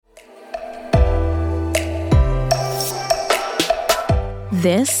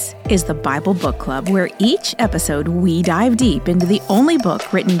This is the Bible Book Club, where each episode we dive deep into the only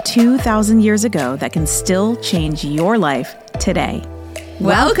book written 2,000 years ago that can still change your life today.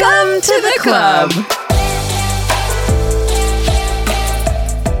 Welcome to the club!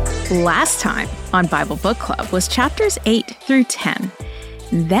 Last time on Bible Book Club was chapters 8 through 10.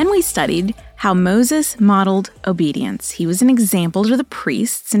 Then we studied how Moses modeled obedience. He was an example to the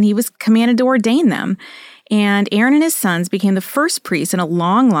priests, and he was commanded to ordain them. And Aaron and his sons became the first priests in a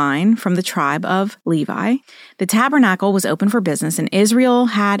long line from the tribe of Levi. The tabernacle was open for business, and Israel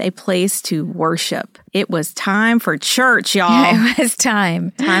had a place to worship. It was time for church, y'all. It was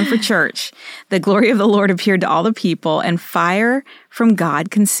time. Time for church. The glory of the Lord appeared to all the people, and fire from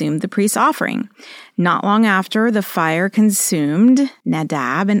God consumed the priest's offering. Not long after, the fire consumed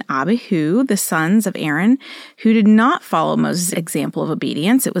Nadab and Abihu, the sons of Aaron, who did not follow Moses' example of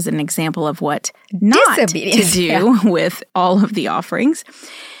obedience. It was an example of what not to do with all of the offerings.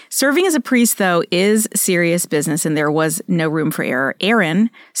 Serving as a priest, though, is serious business, and there was no room for error. Aaron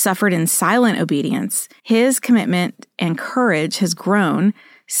suffered in silent obedience. His commitment and courage has grown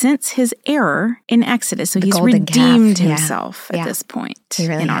since his error in Exodus. So he's redeemed himself at this point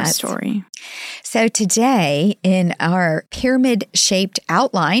in our story. So today, in our pyramid-shaped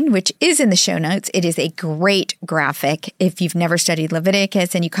outline, which is in the show notes, it is a great graphic. If you've never studied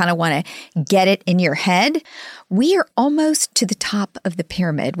Leviticus and you kind of want to get it in your head, we are almost to the top of the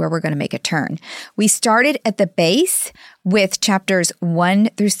pyramid where we're going to make a turn. We started at the base with chapters 1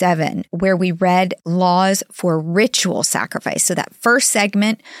 through 7, where we read laws for ritual sacrifice. So that first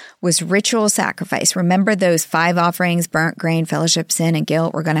segment was ritual sacrifice. Remember those 5 offerings, burnt grain, fellowship, sin, and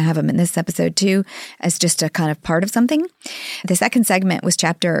guilt. We're going to have them in this episode too, as just a kind of part of something. The second segment was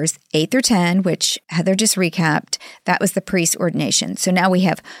chapters 8 through 10, which Heather just recapped. That was the priest ordination. So now we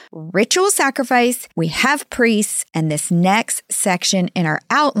have ritual sacrifice, we have priests, and this next section in our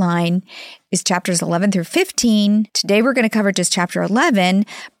outline is chapters 11 through 15. Today we're going to cover just chapter 11,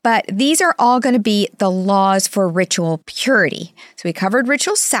 but these are all going to be the laws for ritual purity. So we covered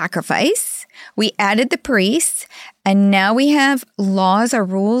ritual sacrifice, we added the priests, and now we have laws or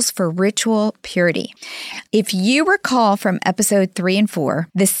rules for ritual purity. If you recall from episode 3 and 4,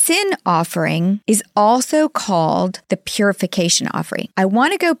 the sin offering is also called the purification offering. I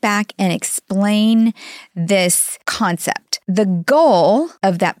want to go back and explain this concept. The goal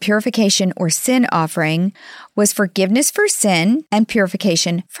of that purification or sin offering was forgiveness for sin and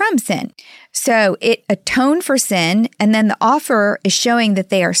purification from sin. So it atoned for sin, and then the offerer is showing that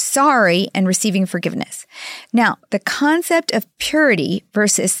they are sorry and receiving forgiveness. Now, the concept of purity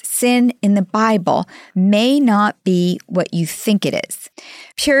versus sin in the Bible may not be what you think it is.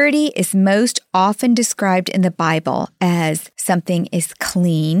 Purity is most often described in the Bible as something is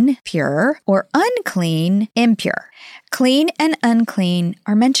clean, pure, or unclean, impure. Clean and unclean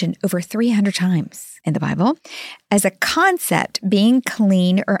are mentioned over 300 times in the Bible. As a concept, being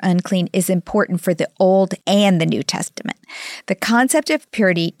clean or unclean is important for the Old and the New Testament. The concept of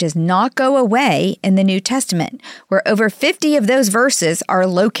purity does not go away in the New Testament, where over 50 of those verses are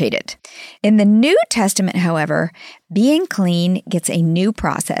located. In the New Testament, however, being clean gets a new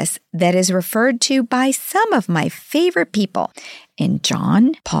process that is referred to by some of my favorite people in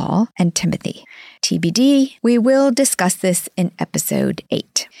John, Paul, and Timothy. TBD, we will discuss this in episode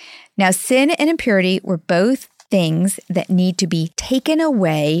 8. Now, sin and impurity were both things that need to be taken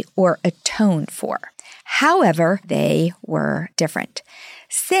away or atoned for. However, they were different.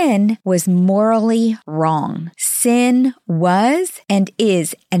 Sin was morally wrong. Sin was and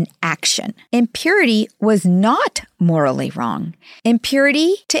is an action. Impurity was not morally wrong.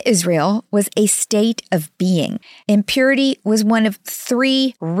 Impurity to Israel was a state of being. Impurity was one of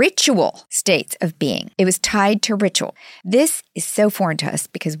 3 ritual states of being. It was tied to ritual. This is so foreign to us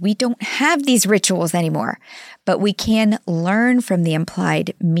because we don't have these rituals anymore, but we can learn from the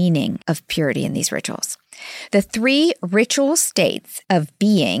implied meaning of purity in these rituals. The 3 ritual states of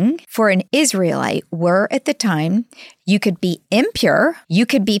being for an Israelite were at the time, you could be impure, you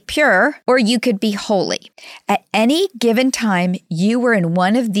could be pure, or you could be holy. At any given time, you were in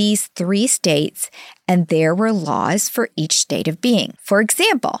one of these 3 states, and there were laws for each state of being. For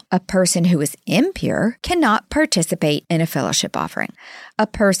example, a person who was impure cannot participate in a fellowship offering. A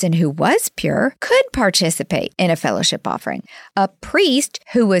person who was pure could participate in a fellowship offering. A priest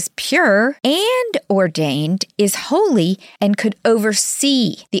who was pure and ordained is holy and could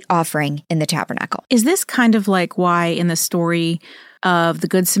oversee the offering in the tabernacle. Is this kind of like why in the story of the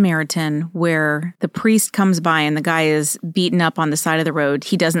Good Samaritan where the priest comes by and the guy is beaten up on the side of the road.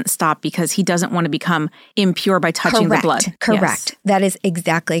 He doesn't stop because he doesn't want to become impure by touching the blood. Correct. Yes. That is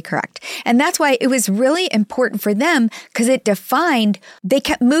exactly correct. And that's why it was really important for them because it defined, they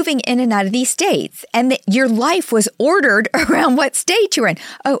kept moving in and out of these states and your life was ordered around what state you're in.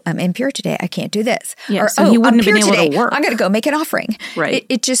 Oh, I'm impure today. I can't do this. Yeah, so he wouldn't have been able to work. I'm going to go make an offering. Right.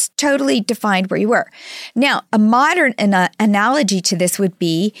 It just totally defined where you were. Now, a modern analogy to this would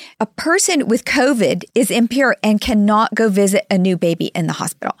be a person with COVID is impure and cannot go visit a new baby in the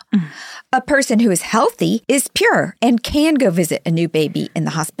hospital. A person who is healthy is pure and can go visit a new baby in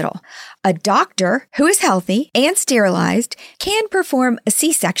the hospital. A doctor who is healthy and sterilized can perform a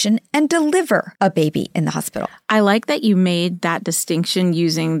C-section and deliver a baby in the hospital. I like that you made that distinction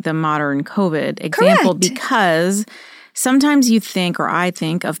using the modern COVID example. Correct. Because sometimes you think, or I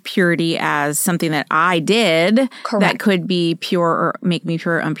think, of purity as something that I did that could be pure or make me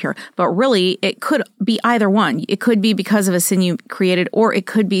pure or impure. But really, it could be either one. It could be because of a sin you created, or it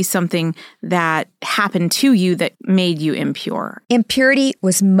could be something that happened to you that made you impure. Impurity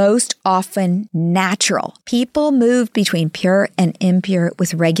was most often natural. People moved between pure and impure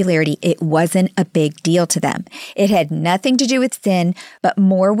with regularity. It wasn't a big deal to them. It had nothing to do with sin, but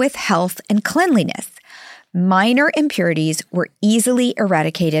more with health and cleanliness. Minor impurities were easily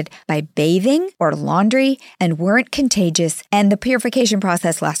eradicated by bathing or laundry and weren't contagious, and the purification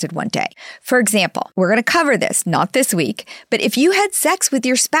process lasted one day. For example, we're going to cover this, not this week, but if you had sex with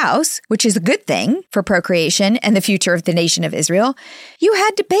your spouse, which is a good thing for procreation and the future of the nation of Israel, you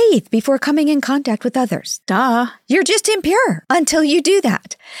had to bathe before coming in contact with others. Duh. You're just impure until you do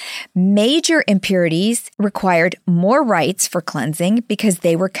that. Major impurities required more rites for cleansing because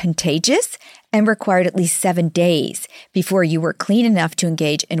they were contagious and required at least 7 days before you were clean enough to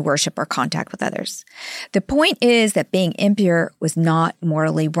engage in worship or contact with others. The point is that being impure was not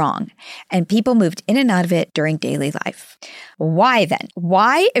morally wrong, and people moved in and out of it during daily life. Why then?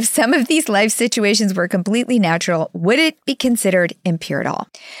 Why, if some of these life situations were completely natural, would it be considered impure at all?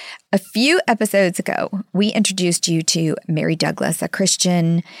 A few episodes ago, we introduced you to Mary Douglas, a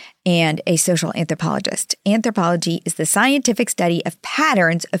Christian and a social anthropologist. Anthropology is the scientific study of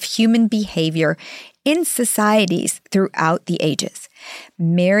patterns of human behavior in societies throughout the ages.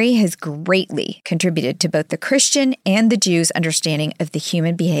 Mary has greatly contributed to both the Christian and the Jews' understanding of the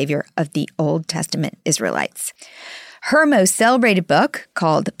human behavior of the Old Testament Israelites. Her most celebrated book,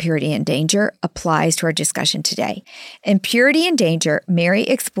 called Purity and Danger, applies to our discussion today. In Purity and Danger, Mary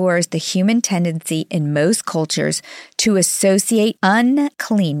explores the human tendency in most cultures to associate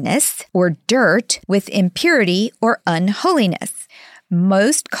uncleanness or dirt with impurity or unholiness.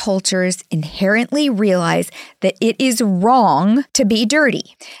 Most cultures inherently realize that it is wrong to be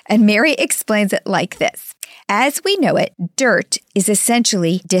dirty, and Mary explains it like this. As we know it, dirt is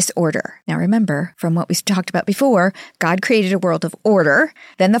essentially disorder. Now remember, from what we talked about before, God created a world of order,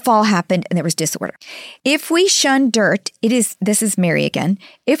 then the fall happened and there was disorder. If we shun dirt, this is Mary again,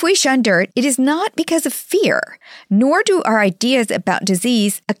 if we shun dirt, it is not because of fear, nor do our ideas about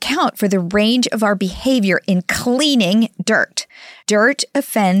disease account for the range of our behavior in cleaning dirt. Dirt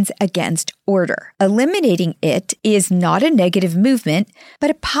offends against order. Eliminating it is not a negative movement, but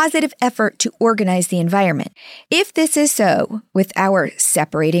a positive effort to organize the environment. If this is so, with our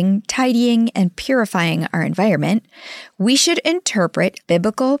separating, tidying, and purifying our environment, we should interpret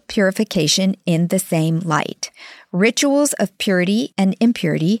biblical purification in the same light. Rituals of purity and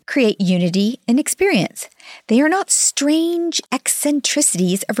impurity create unity in experience. They are not strange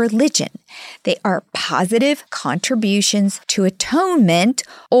eccentricities of religion. They are positive contributions to atonement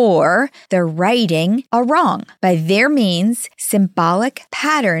or the righting a wrong. By their means, symbolic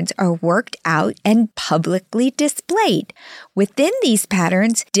patterns are worked out and publicly displayed. Within these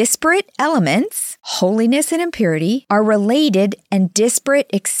patterns, disparate elements, holiness and impurity, are related, and disparate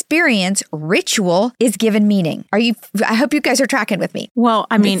experience, ritual, is given meaning. I hope you guys are tracking with me. Well,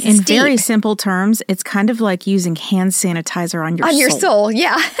 I mean, in very simple terms, it's kind of like using hand sanitizer on your soul. On your soul,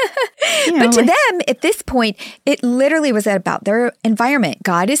 yeah. But to them, at this point, it literally was about their environment.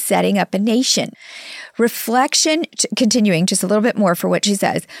 God is setting up a nation. Reflection, continuing just a little bit more for what she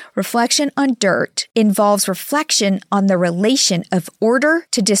says, reflection on dirt involves reflection on the relation of order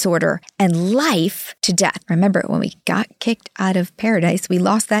to disorder and life to death. Remember, when we got kicked out of paradise, we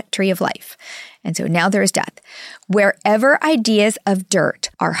lost that tree of life. And so now there is death. Wherever ideas of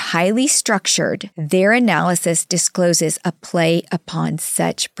dirt are highly structured, their analysis discloses a play upon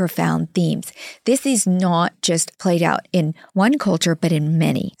such profound themes. This is not just played out in one culture, but in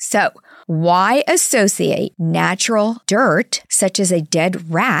many. So, Why associate natural dirt, such as a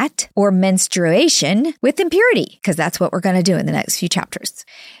dead rat or menstruation, with impurity? Because that's what we're going to do in the next few chapters.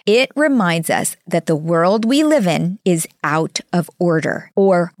 It reminds us that the world we live in is out of order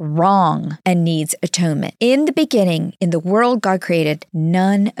or wrong and needs atonement. In the beginning, in the world God created,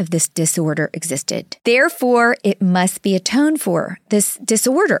 none of this disorder existed. Therefore, it must be atoned for. This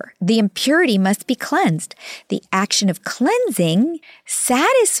disorder, the impurity must be cleansed. The action of cleansing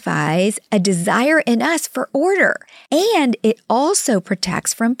satisfies a desire in us for order, and it also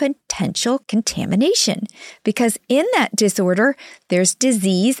protects from potential contamination, because in that disorder, there's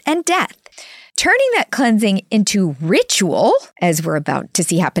disease and death. Turning that cleansing into ritual, as we're about to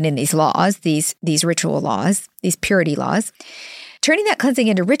see happen in these laws, these ritual laws, these purity laws, turning that cleansing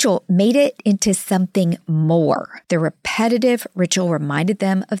into ritual made it into something more. The repetitive ritual reminded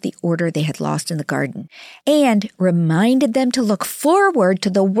them of the order they had lost in the garden and reminded them to look forward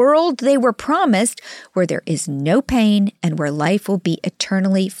to the world they were promised, where there is no pain and where life will be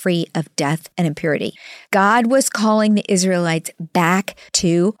eternally free of death and impurity. God was calling the Israelites back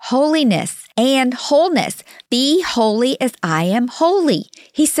to holiness and wholeness. Be holy as I am holy.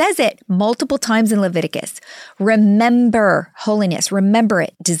 He says it multiple times in Leviticus. Remember holiness. Remember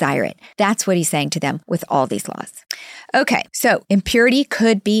it, desire it. That's what he's saying to them with all these laws. Okay, so impurity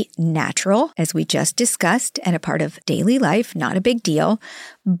could be natural, as we just discussed, and a part of daily life, not a big deal.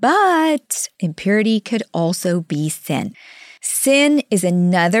 But impurity could also be sin. Sin is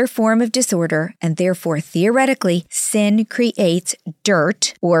another form of disorder, and therefore, theoretically, sin creates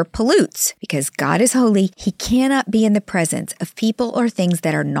dirt or pollutes. Because God is holy, he cannot be in the presence of people or things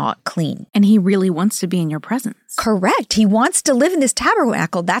that are not clean. And he really wants to be in your presence. Correct. He wants to live in this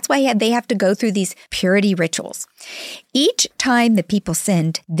tabernacle. That's why they have to go through these purity rituals. Each time the people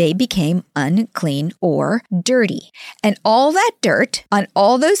sinned, they became unclean or dirty. And all that dirt on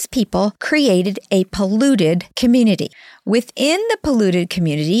all those people created a polluted community. Within the polluted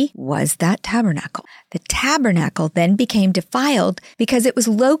community was that tabernacle. The tabernacle then became defiled because it was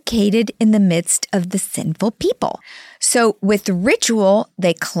located in the midst of the sinful people. So with ritual,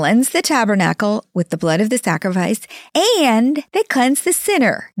 they cleansed the tabernacle with the blood of the sacrifice, and they cleansed the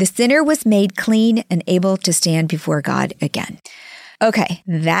sinner. The sinner was made clean and able to stand before God again. Okay,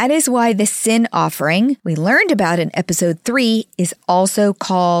 that is why the sin offering we learned about in episode 3 is also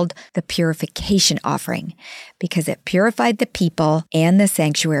called the purification offering, because it purified the people and the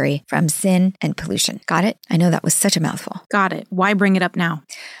sanctuary from sin and pollution. Got it? I know that was such a mouthful. Got it. Why bring it up now?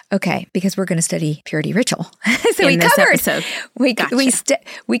 Okay, because we're going to study purity ritual. So in this episode.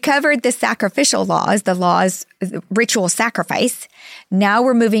 We covered the sacrificial laws, the ritual sacrifice. Now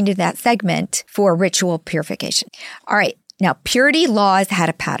we're moving to that segment for ritual purification. All right. Now, purity laws had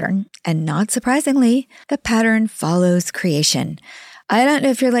a pattern, and not surprisingly, the pattern follows creation. I don't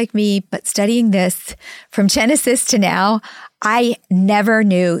know if you're like me, but studying this from Genesis to now, I never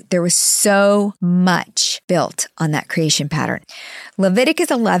knew there was so much built on that creation pattern.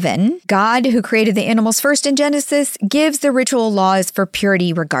 Leviticus 11, God, who created the animals first in Genesis, gives the ritual laws for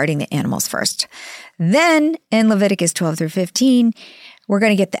purity regarding the animals first. Then, in Leviticus 12 through 15, we're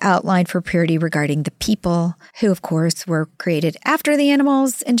going to get the outline for purity regarding the people, who, of course, were created after the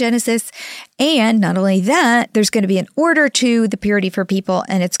animals in Genesis. And not only that, there's going to be an order to the purity for people,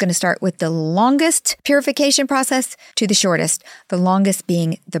 and it's going to start with the longest purification process to the shortest, the longest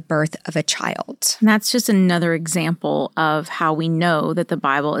being the birth of a child. And that's just another example of how we know that the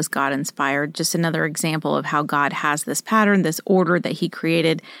Bible is God-inspired, just another example of how God has this pattern, this order that he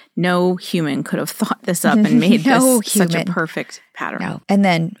created. No human could have thought this up and made such a perfect pattern. No. And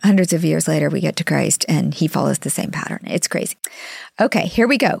then hundreds of years later, we get to Christ and he follows the same pattern. It's crazy. Okay, here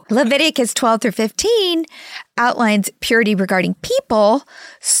we go. Leviticus 12 through 15 outlines purity regarding people,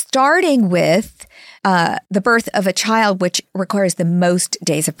 starting with the birth of a child, which requires the most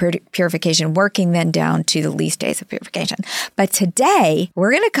days of purification, working then down to the least days of purification. But today,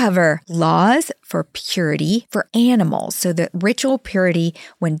 we're going to cover laws for purity for animals. So the ritual purity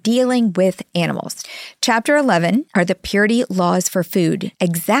when dealing with animals. Chapter 11 are the purity laws for food,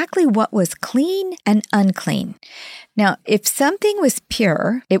 exactly what was clean and unclean. Now, if something was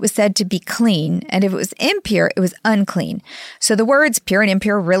pure, it was said to be clean, and if it was impure, it was unclean. So the words pure and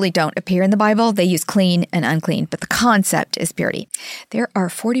impure really don't appear in the Bible. They use clean and unclean, but the concept is purity. There are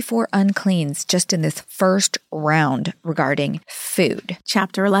 44 uncleans just in this first round regarding food.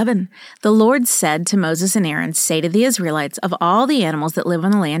 Chapter 11. The Lord said to Moses and Aaron, "Say to the Israelites, of all the animals that live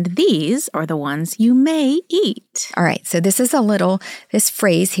on the land, these are the ones you may eat." All right, so this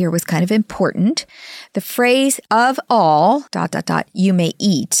phrase here was kind of important. The phrase "of all, ... you may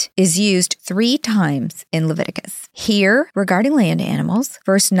eat is used 3 times in Leviticus. Here, regarding land animals,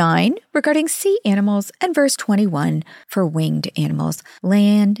 verse 9, regarding sea animals, and verse 21 for winged animals,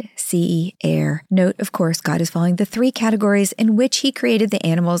 land, sea, air. Note, of course, God is following the 3 categories in which he created the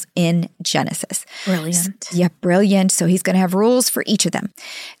animals in Genesis. Brilliant. Yep, brilliant. So he's going to have rules for each of them.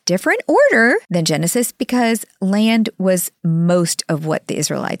 Different order than Genesis because land was most of what the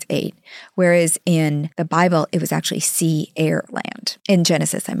Israelites ate, whereas in the Bible, it was actually sea, air, land. In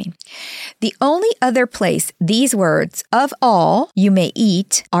Genesis, I mean. The only other place these words, of all you may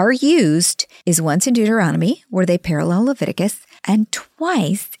eat, are used is once in Deuteronomy, where they parallel Leviticus, and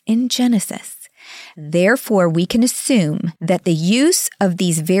twice in Genesis. Therefore, we can assume that the use of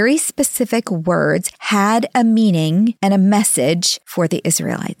these very specific words had a meaning and a message for the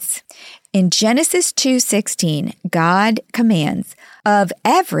Israelites. In Genesis 2:16, God commands, of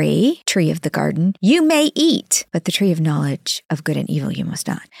every tree of the garden you may eat, but the tree of knowledge of good and evil you must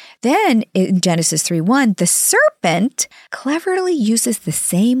not. Then in Genesis 3:1, the serpent cleverly uses the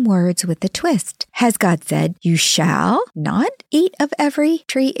same words with the twist. Has God said, you shall not eat of every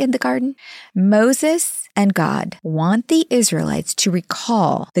tree in the garden? Moses and God want the Israelites to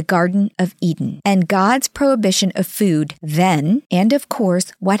recall the Garden of Eden and God's prohibition of food then, and of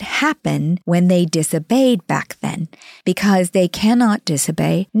course, what happened when they disobeyed back then, because they cannot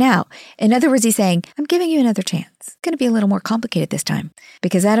disobey now. In other words, he's saying, I'm giving you another chance. It's going to be a little more complicated this time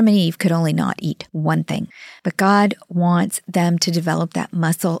because Adam and Eve could only not eat one thing, but God wants them to develop that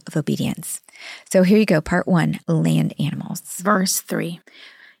muscle of obedience. So here you go, part 1, land animals. Verse 3.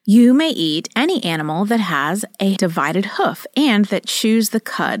 You may eat any animal that has a divided hoof and that chews the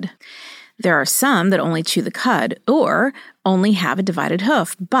cud. There are some that only chew the cud or only have a divided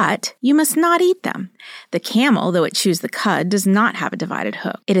hoof, but you must not eat them. The camel, though it chews the cud, does not have a divided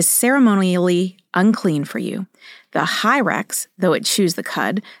hoof. It is ceremonially unclean for you. The hyrax, though it chews the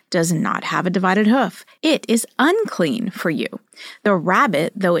cud, does not have a divided hoof. It is unclean for you. The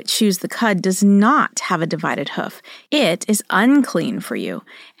rabbit, though it chews the cud, does not have a divided hoof. It is unclean for you.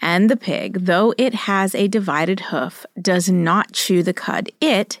 And the pig, though it has a divided hoof, does not chew the cud.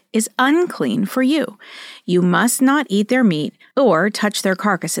 It is unclean for you. You must not eat their meat or touch their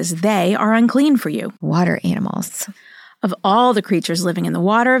carcasses. They are unclean for you. Water animals. Of all the creatures living in the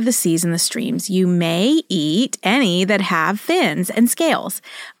water of the seas and the streams, you may eat any that have fins and scales.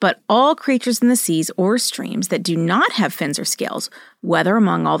 But all creatures in the seas or streams that do not have fins or scales, whether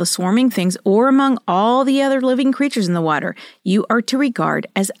among all the swarming things or among all the other living creatures in the water, you are to regard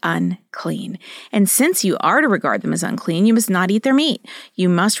as unclean. And since you are to regard them as unclean, you must not eat their meat. You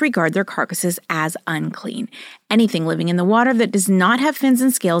must regard their carcasses as unclean. Anything living in the water that does not have fins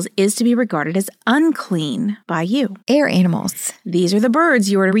and scales is to be regarded as unclean by you. Air animals. These are the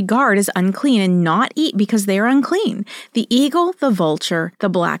birds you are to regard as unclean and not eat because they are unclean. The eagle, the vulture, the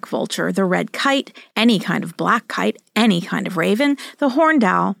black vulture, the red kite, any kind of black kite, any kind of raven, the horned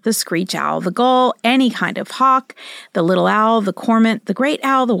owl, the screech owl, the gull, any kind of hawk, the little owl, the cormorant, the great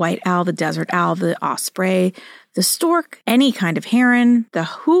owl, the white owl, the desert owl, the osprey, the stork, any kind of heron, the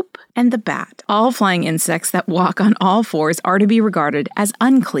hoop, and the bat. All flying insects that walk on all fours are to be regarded as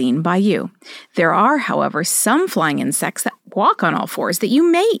unclean by you. There are, however, some flying insects that walk on all fours that you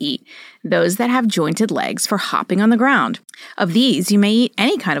may eat, those that have jointed legs for hopping on the ground. Of these, you may eat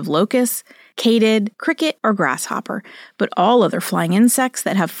any kind of locust, katyd, cricket, or grasshopper, but all other flying insects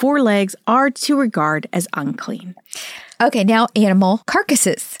that have 4 legs are to regard as unclean. Okay, now animal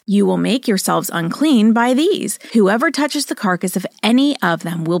carcasses. You will make yourselves unclean by these. Whoever touches the carcass of any of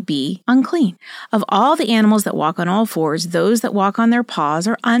them will be unclean. Of all the animals that walk on all fours, those that walk on their paws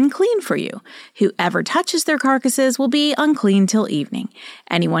are unclean for you. Whoever touches their carcasses will be unclean till evening.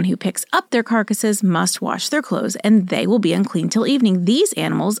 Anyone who picks up their carcasses must wash their clothes, and they will be unclean till evening. These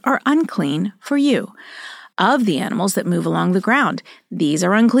animals are unclean for you. Of the animals that move along the ground, these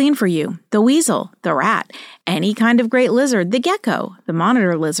are unclean for you. The weasel, the rat, any kind of great lizard, the gecko, the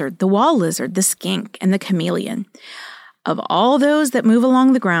monitor lizard, the wall lizard, the skink, and the chameleon. Of all those that move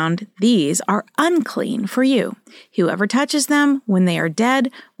along the ground, these are unclean for you. Whoever touches them when they are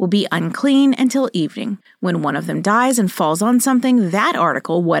dead will be unclean until evening. When one of them dies and falls on something, that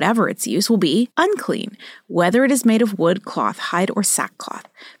article, whatever its use, will be unclean, whether it is made of wood, cloth, hide, or sackcloth.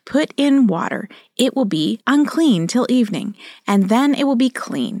 Put in water, it will be unclean till evening, and then it will be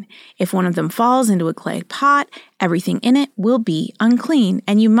clean. If one of them falls into a clay pot, everything in it will be unclean,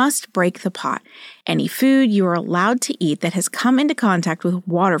 and you must break the pot. Any food you are allowed to eat that has come into contact with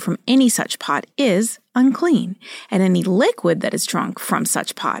water from any such pot is unclean, and any liquid that is drunk from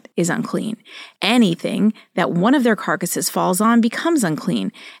such pot is unclean. Anything that one of their carcasses falls on becomes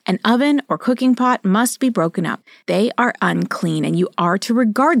unclean. An oven or cooking pot must be broken up. They are unclean, and you are to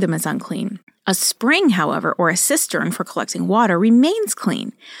regard them as unclean. A spring, however, or a cistern for collecting water remains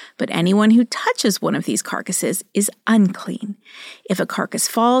clean, but anyone who touches one of these carcasses is unclean. If a carcass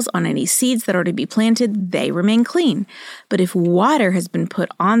falls on any seeds that are to be planted, they remain clean. But if water has been put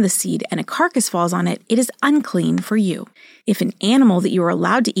on the seed and a carcass falls on it, it is unclean for you. If an animal that you are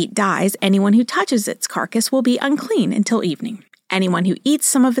allowed to eat dies, anyone who touches its carcass will be unclean until evening. Anyone who eats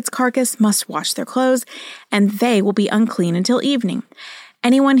some of its carcass must wash their clothes, and they will be unclean until evening.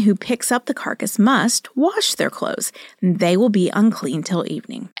 Anyone who picks up the carcass must wash their clothes, and they will be unclean till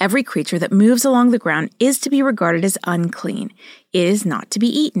evening. Every creature that moves along the ground is to be regarded as unclean. It is not to be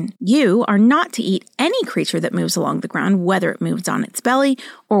eaten. You are not to eat any creature that moves along the ground, whether it moves on its belly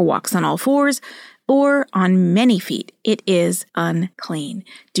or walks on all fours, or on many feet. It is unclean.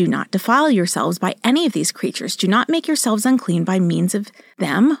 Do not defile yourselves by any of these creatures. Do not make yourselves unclean by means of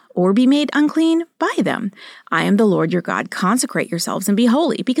them, or be made unclean by them. I am the Lord your God. Consecrate yourselves and be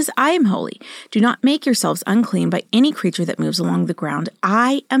holy, because I am holy. Do not make yourselves unclean by any creature that moves along the ground.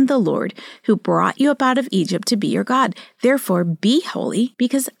 I am the Lord who brought you up out of Egypt to be your God. Therefore be holy,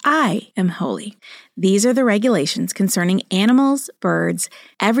 because I am holy. These are the regulations concerning animals, birds,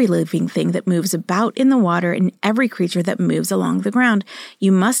 every living thing that moves about in the water, and every creature that moves along the ground.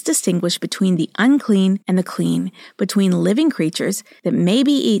 You must distinguish between the unclean and the clean, between living creatures that may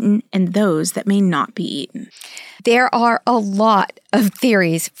be eaten and those that may not be eaten. There are a lot of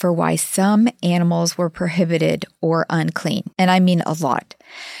theories for why some animals were prohibited or unclean, and I mean a lot.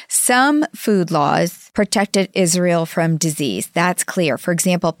 Some food laws protected Israel from disease. That's clear. For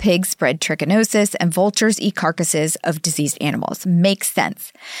example, pigs spread trichinosis and vultures eat carcasses of diseased animals. Makes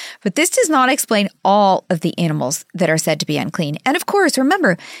sense. But this does not explain all of the animals that are said to be unclean. And of course,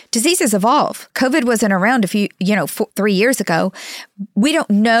 remember, diseases evolve. COVID wasn't around 3 years ago. We don't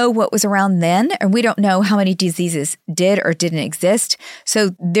know what was around then, and we don't know how many diseases did or didn't exist.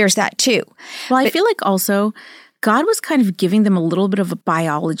 So there's that too. Well, I feel like also God was kind of giving them a little bit of a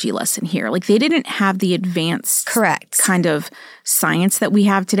biology lesson here. Like they didn't have the advanced kind of science that we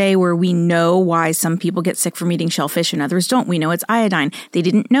have today where we know why some people get sick from eating shellfish and others don't. We know it's iodine. They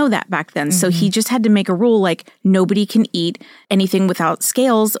didn't know that back then. Mm-hmm. So he just had to make a rule like nobody can eat anything without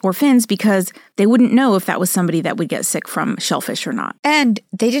scales or fins because they wouldn't know if that was somebody that would get sick from shellfish or not. And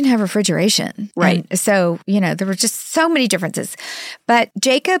they didn't have refrigeration. Right. And so, there were just so many differences. But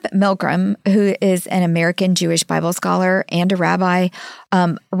Jacob Milgram, who is an American Jewish Bible scholar and a rabbi,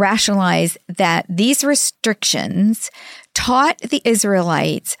 rationalized that these restrictions taught the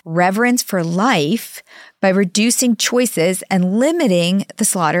Israelites reverence for life by reducing choices and limiting the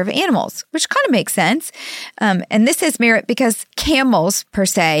slaughter of animals, which kind of makes sense. And this has merit because camels, per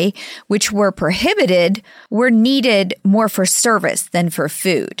se, which were prohibited, were needed more for service than for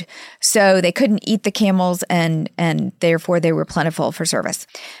food. So they couldn't eat the camels and therefore they were plentiful for service.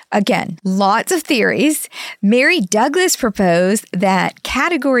 Again, lots of theories. Mary Douglas proposed that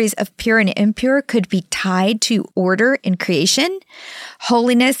categories of pure and impure could be tied to order in creation.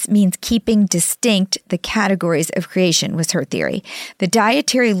 Holiness means keeping distinct the categories of creation, was her theory. The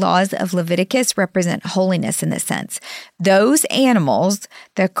dietary laws of Leviticus represent holiness in this sense. Those animals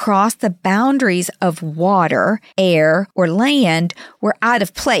that cross the boundaries of water, air, or land were out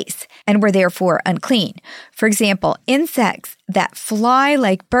of place and were therefore unclean. For example, insects that fly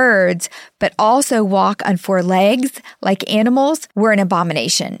like birds but also walk on four legs like animals were an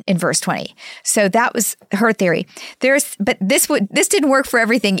abomination in verse 20. So that was her theory. But this didn't work for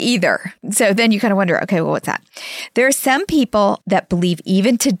everything either. So then you kind of wonder, okay, well, what's that? There are some people that believe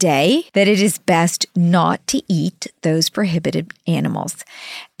even today that it is best not to eat those prohibited animals.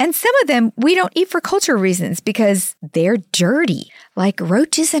 And some of them we don't eat for cultural reasons because they're dirty, like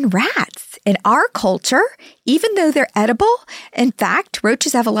roaches and rats. In our culture, even though they're edible, in fact,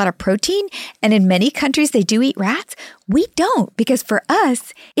 roaches have a lot of protein, and in many countries they do eat rats. We don't, because for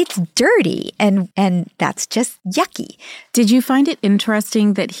us, it's dirty, and that's just yucky. Did you find it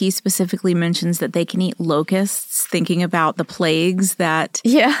interesting that he specifically mentions that they can eat locusts, thinking about the plagues that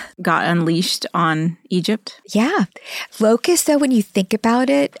got unleashed on Egypt? Yeah. Locusts, though, when you think about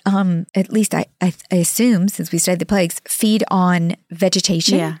it, at least I assume, since we studied the plagues, feed on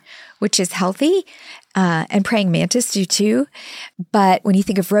vegetation, which is healthy. And praying mantis do too. But when you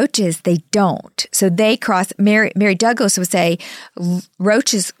think of roaches, they don't. So they cross. Mary Douglas would say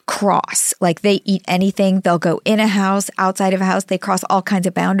roaches cross. Like they eat anything. They'll go in a house, outside of a house. They cross all kinds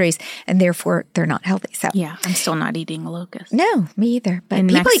of boundaries, and therefore they're not healthy. So yeah, I'm still not eating a locust. No, me either. But in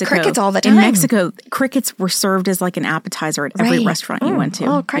people Mexico, eat crickets all the time. In Mexico, crickets were served as like an appetizer at every restaurant you went to.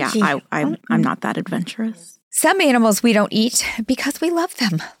 Oh, crunchy. Yeah, I'm not that adventurous. Some animals we don't eat because we love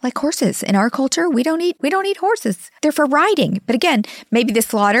them, like horses. In our culture, we don't eat horses. They're for riding. But again, maybe the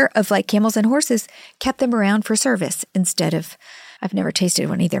slaughter of like camels and horses kept them around for service instead of, I've never tasted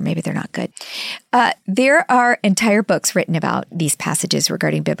one either. Maybe they're not good. There are entire books written about these passages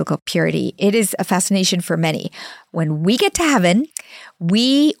regarding biblical purity. It is a fascination for many. When we get to heaven,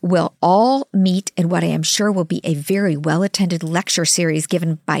 we will all meet in what I am sure will be a very well-attended lecture series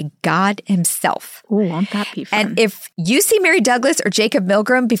given by God himself. Oh, won't that be fun? And if you see Mary Douglas or Jacob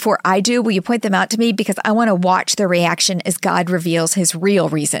Milgram before I do, will you point them out to me? Because I want to watch their reaction as God reveals his real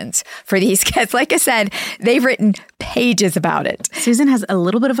reasons for these kids. Like I said, they've written pages about it. Susan has a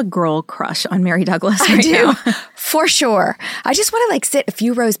little bit of a girl crush on Mary Douglas right now. For sure. I just want to like sit a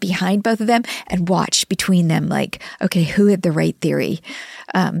few rows behind both of them and watch between them like, okay, who had the right theory?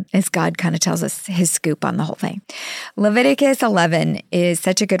 As God kind of tells us his scoop on the whole thing. Leviticus 11 is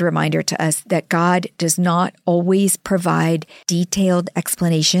such a good reminder to us that God does not always provide detailed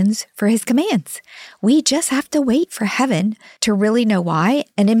explanations for his commands. We just have to wait for heaven to really know why.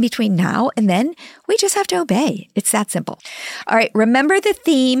 And in between now and then, we just have to obey. It's that simple. All right. Remember the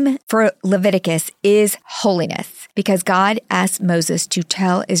theme for Leviticus is holiness, because God asked Moses to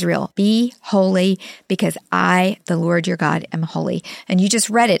tell Israel, be holy because I, the Lord your God, am holy. And you just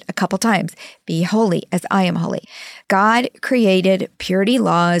read it a couple times. Be holy as I am holy. God created purity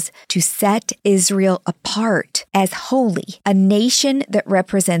laws to set Israel apart as holy, a nation that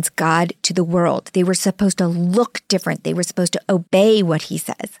represents God to the world. They were supposed to look different. They were supposed to obey what he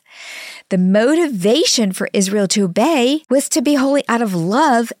says. The motivation for Israel to obey was to be holy out of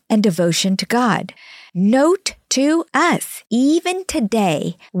love and devotion to God. Note to us, even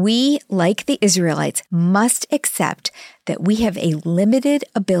today, we, like the Israelites, must accept that we have a limited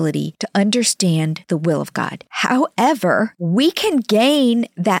ability to understand the will of God. However, we can gain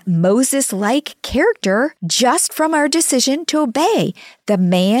that Moses-like character just from our decision to obey. The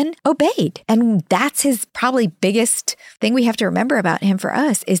man obeyed. And that's his probably biggest thing we have to remember about him for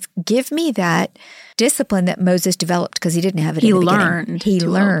us is give me that discipline that Moses developed because he didn't have it in the beginning. He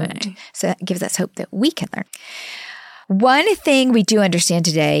learned. Obey. So that gives us hope that we can learn. One thing we do understand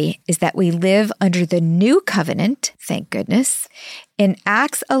today is that we live under the new covenant, thank goodness. In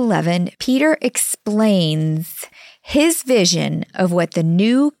Acts 11, Peter explains his vision of what the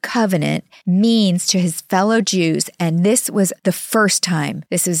new covenant means to his fellow Jews. And this was the first time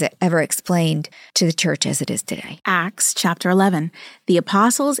this was ever explained to the church as it is today. Acts chapter 11. The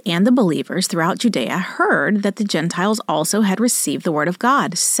apostles and the believers throughout Judea heard that the Gentiles also had received the word of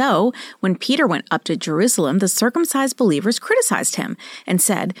God. So when Peter went up to Jerusalem, the circumcised believers criticized him and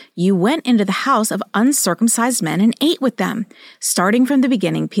said, "You went into the house of uncircumcised men and ate with them." Starting from the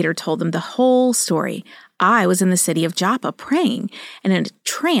beginning, Peter told them the whole story. I was in the city of Joppa praying, and in a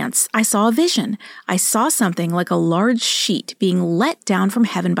trance I saw a vision. I saw something like a large sheet being let down from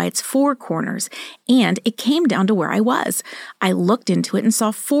heaven by its four corners, and it came down to where I was. I looked into it and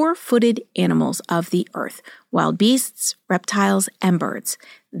saw 4-footed animals of the earth, wild beasts, reptiles, and birds.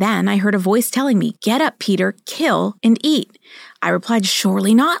 Then I heard a voice telling me, "Get up, Peter, kill and eat." I replied,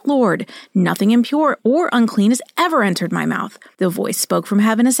 "Surely not, Lord. Nothing impure or unclean has ever entered my mouth." The voice spoke from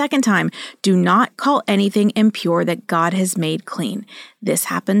heaven a second time, "Do not call anything impure that God has made clean." This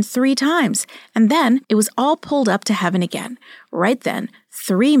happened 3 times, and then it was all pulled up to heaven again. Right then,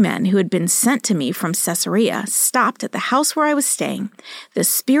 3 men who had been sent to me from Caesarea stopped at the house where I was staying. The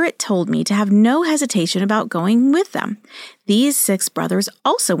Spirit told me to have no hesitation about going with them. These 6 brothers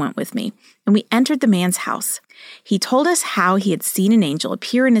also went with me, and we entered the man's house. He told us how he had seen an angel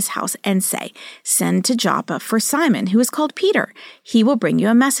appear in his house and say, "Send to Joppa for Simon, who is called Peter. He will bring you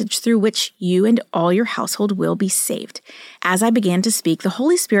a message through which you and all your household will be saved." As I began to speak, the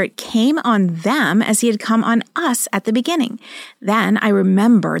Holy Spirit came on them as he had come on us at the beginning. Then I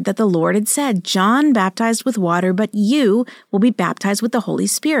remembered that the Lord had said, "John baptized with water, but you will be baptized with the Holy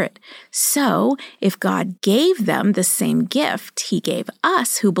Spirit." So, if God gave them the same gift he gave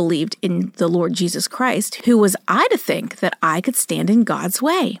us who believed in the Lord Jesus Christ, who was I to think that I could stand in God's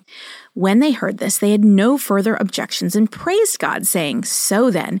way? When they heard this, they had no further objections and praised God, saying, "So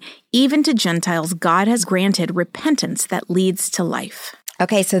then, even to Gentiles, God has granted repentance that leads to life."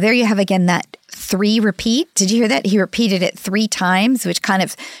 Okay, so there you have again that 3 repeat. Did you hear that? He repeated it 3 times, which kind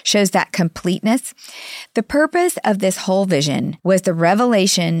of shows that completeness. The purpose of this whole vision was the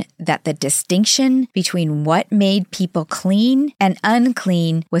revelation that the distinction between what made people clean and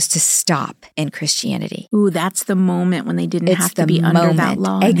unclean was to stop in Christianity. Ooh, that's the moment when they didn't have to be under that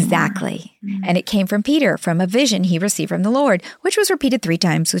law anymore. Exactly. And it came from Peter, from a vision he received from the Lord, which was repeated 3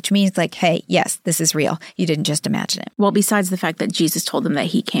 times, which means like, hey, yes, this is real. You didn't just imagine it. Well, besides the fact that Jesus told them that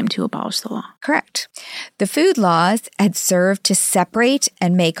he came to abolish the law. Correct. The food laws had served to separate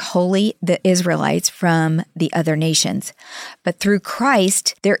and make holy the Israelites from the other nations. But through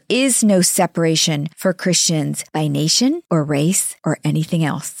Christ, there is no separation for Christians by nation or race or anything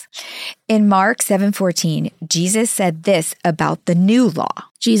else. In Mark 7:14, Jesus said this about the new law.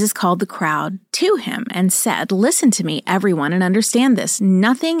 Jesus called the crowd to him and said, "Listen to me, everyone, and understand this.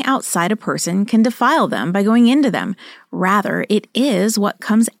 Nothing outside a person can defile them by going into them. Rather, it is what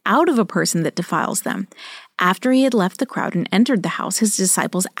comes out of a person that defiles them." After he had left the crowd and entered the house, his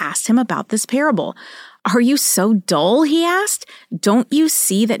disciples asked him about this parable. "Are you so dull?" he asked. "Don't you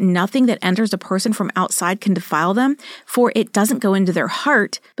see that nothing that enters a person from outside can defile them? For it doesn't go into their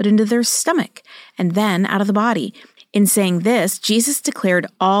heart, but into their stomach, and then out of the body." In saying this, Jesus declared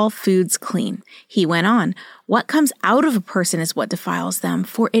all foods clean. He went on, "What comes out of a person is what defiles them,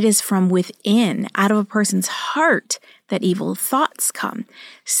 for it is from within, out of a person's heart, that evil thoughts come.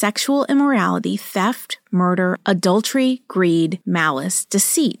 Sexual immorality, theft, murder, adultery, greed, malice,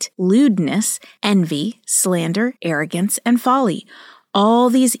 deceit, lewdness, envy, slander, arrogance, and folly. All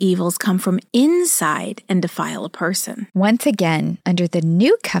these evils come from inside and defile a person." Once again, under the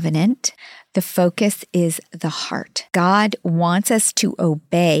new covenant, the focus is the heart. God wants us to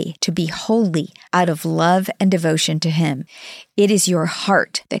obey, to be holy out of love and devotion to Him. It is your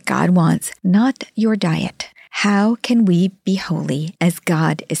heart that God wants, not your diet. How can we be holy as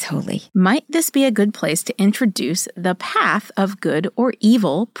God is holy? Might this be a good place to introduce the path of good or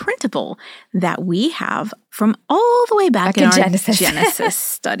evil principle that we have from all the way back in our Genesis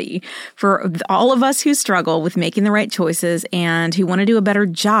study? For all of us who struggle with making the right choices and who want to do a better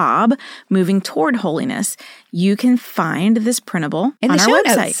job moving toward holiness, you can find this printable in on the our show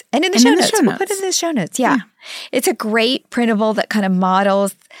website. Notes. And in the show notes. We'll put it in the show notes. Yeah. It's a great printable that kind of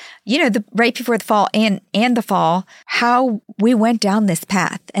models, right before the fall and the fall, how we went down this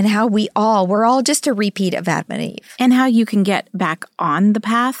path and how we're all just a repeat of Adam and Eve. And how you can get back on the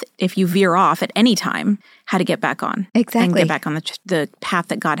path if you veer off at any time, how to get back on. Exactly. And get back on the path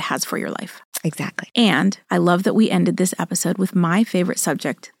that God has for your life. Exactly. And I love that we ended this episode with my favorite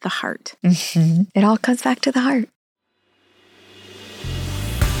subject, the heart. Mm-hmm. It all comes back to the heart.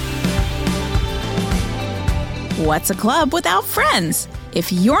 What's a club without friends?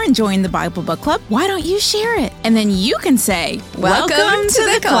 If you're enjoying the Bible Book Club, why don't you share it? And then you can say, "Welcome to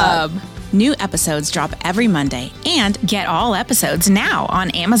the club." New episodes drop every Monday, and get all episodes now on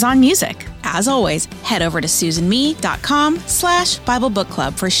Amazon Music. As always, head over to susanme.com/Bible Book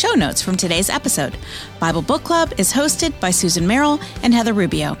Club for show notes from today's episode. Bible Book Club is hosted by Susan Merrill and Heather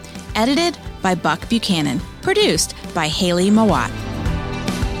Rubio, edited by Buck Buchanan, produced by Haley Mawat.